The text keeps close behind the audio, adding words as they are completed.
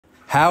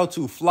How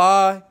to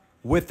fly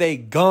with a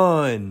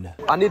gun.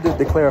 I need to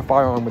declare a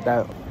firearm with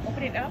that.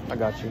 Open it up. I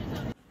got you.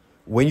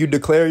 When you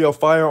declare your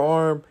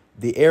firearm,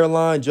 the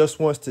airline just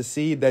wants to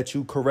see that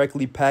you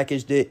correctly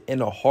packaged it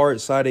in a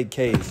hard-sided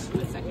case.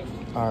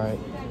 All right.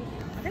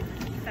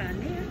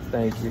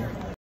 Thank you.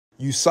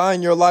 You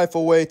sign your life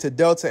away to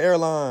Delta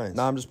Airlines.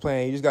 Nah, I'm just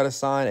playing. You just got to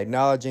sign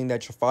acknowledging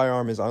that your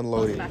firearm is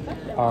unloaded.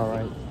 All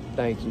right.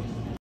 Thank you.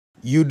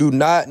 You do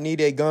not need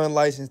a gun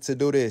license to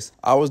do this.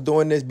 I was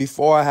doing this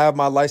before I have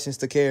my license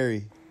to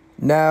carry.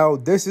 Now,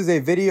 this is a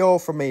video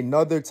from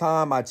another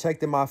time I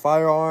checked in my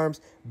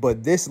firearms,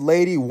 but this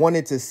lady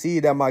wanted to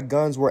see that my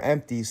guns were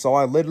empty. So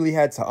I literally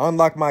had to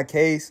unlock my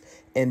case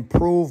and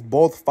prove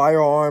both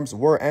firearms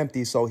were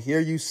empty. So here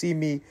you see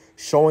me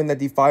showing that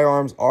the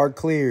firearms are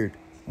cleared.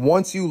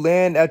 Once you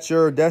land at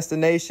your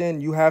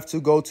destination, you have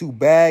to go to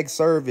bag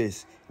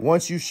service.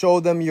 Once you show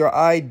them your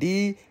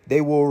ID,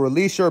 they will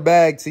release your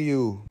bag to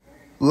you.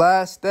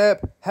 Last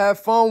step, have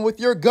fun with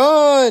your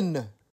gun.